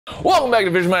Welcome back to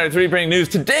Vision Miner 3D Printing News.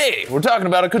 Today, we're talking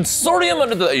about a consortium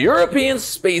under the European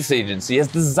Space Agency has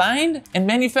designed and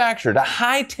manufactured a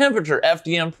high-temperature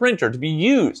FDM printer to be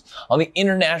used on the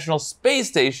International Space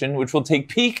Station, which will take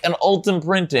PEEK and ULTEM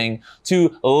printing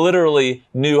to literally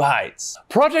new heights.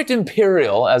 Project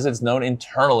IMPERIAL, as it's known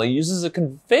internally, uses a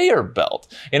conveyor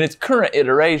belt in its current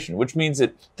iteration, which means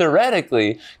it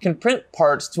theoretically can print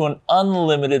parts to an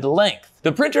unlimited length.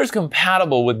 The printer is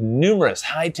compatible with numerous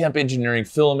high-temp engineering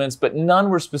filaments, but none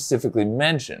were specifically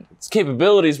mentioned. Its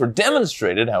capabilities were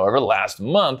demonstrated, however, last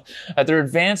month at their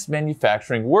advanced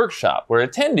manufacturing workshop, where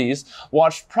attendees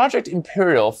watched Project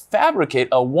IMPERIAL fabricate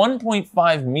a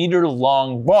 1.5 meter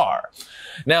long bar.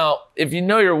 Now, if you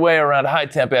know your way around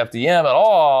high-temp FDM at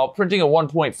all, printing a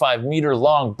 1.5 meter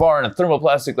long bar in a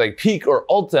thermoplastic like PEEK or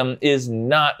ULTEM is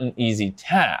not an easy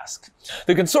task.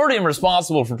 The consortium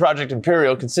responsible for Project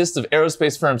IMPERIAL consists of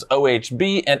aerospace firms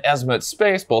OHB and Azimut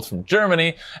Space, both from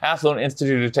Germany, Athlone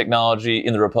Institute of Technology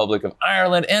in the Republic of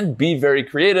Ireland, and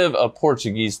BEEVERYCREATIVE, a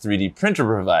Portuguese 3D printer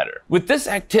provider. With this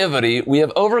activity, we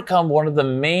have overcome one of the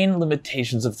main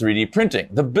limitations of 3D printing,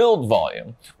 the build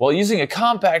volume, while using a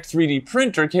compact 3D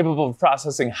printer capable of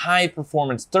processing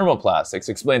high-performance thermoplastics,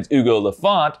 explains Hugo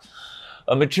Lafont,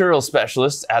 a material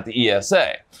specialist at the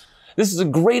ESA. This is a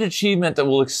great achievement that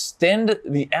will extend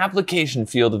the application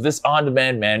field of this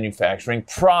on-demand manufacturing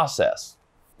process.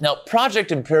 Now, Project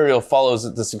IMPERIAL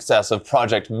follows the success of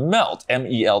Project MELT,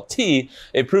 M-E-L-T,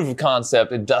 a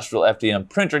proof-of-concept industrial FDM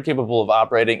printer capable of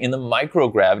operating in the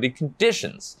microgravity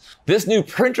conditions. This new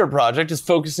printer project is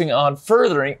focusing on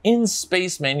furthering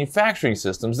in-space manufacturing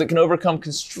systems that can overcome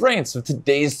constraints of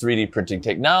today's 3D printing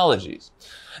technologies.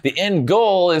 The end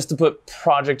goal is to put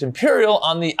Project IMPERIAL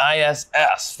on the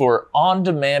ISS for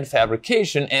on-demand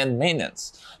fabrication and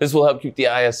maintenance. This will help keep the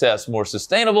ISS more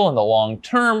sustainable in the long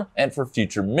term and for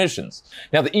future missions.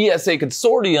 Now, the ESA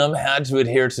consortium had to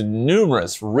adhere to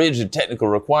numerous rigid technical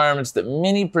requirements that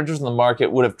many printers in the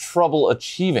market would have trouble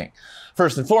achieving.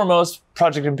 First and foremost,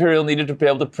 Project IMPERIAL needed to be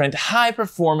able to print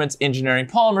high-performance engineering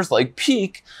polymers like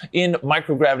PEEK in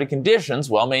microgravity conditions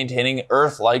while maintaining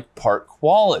Earth-like part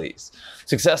qualities.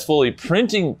 Successfully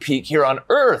printing PEEK here on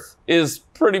Earth is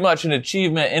pretty much an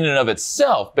achievement in and of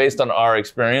itself based on our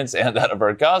experience and that of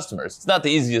our customers. It's not the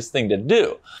easiest thing to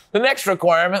do. The next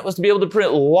requirement was to be able to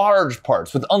print large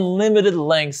parts with unlimited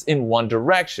lengths in one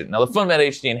direction. Now, the Funmed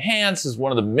HD Enhance is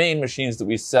one of the main machines that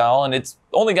we sell, and it's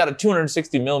only got a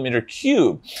 260 millimeter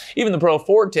cube. Even the Pro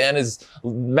 410 is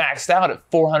maxed out at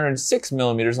 406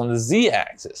 millimeters on the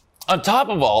Z-axis. On top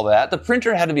of all that, the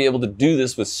printer had to be able to do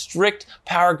this with strict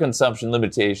power consumption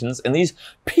limitations, and these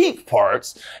PEEK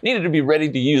parts needed to be ready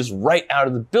to use right out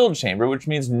of the build chamber, which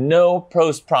means no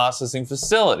post-processing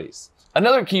facilities.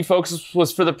 Another key focus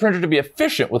was for the printer to be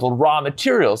efficient with raw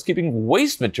materials, keeping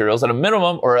waste materials at a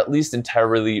minimum or at least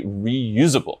entirely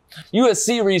reusable.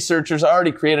 USC researchers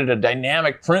already created a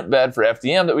dynamic print bed for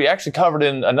FDM that we actually covered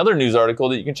in another news article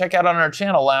that you can check out on our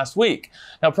channel last week.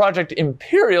 Now, Project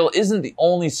IMPERIAL isn't the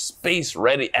only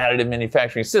space-ready additive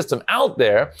manufacturing system out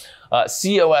there.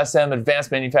 COSM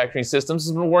Advanced Manufacturing Systems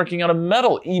has been working on a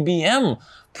metal EBM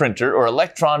printer, or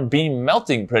electron beam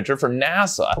melting printer, for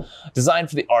NASA, designed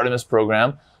for the Artemis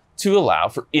program to allow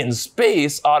for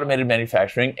in-space automated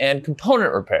manufacturing and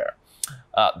component repair.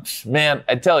 Man,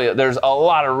 I tell you, there's a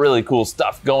lot of really cool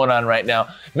stuff going on right now.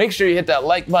 Make sure you hit that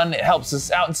like button, it helps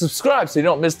us out, and subscribe so you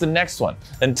don't miss the next one.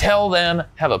 Until then,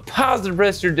 have a positive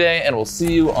rest of your day, and we'll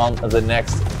see you on the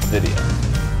next video.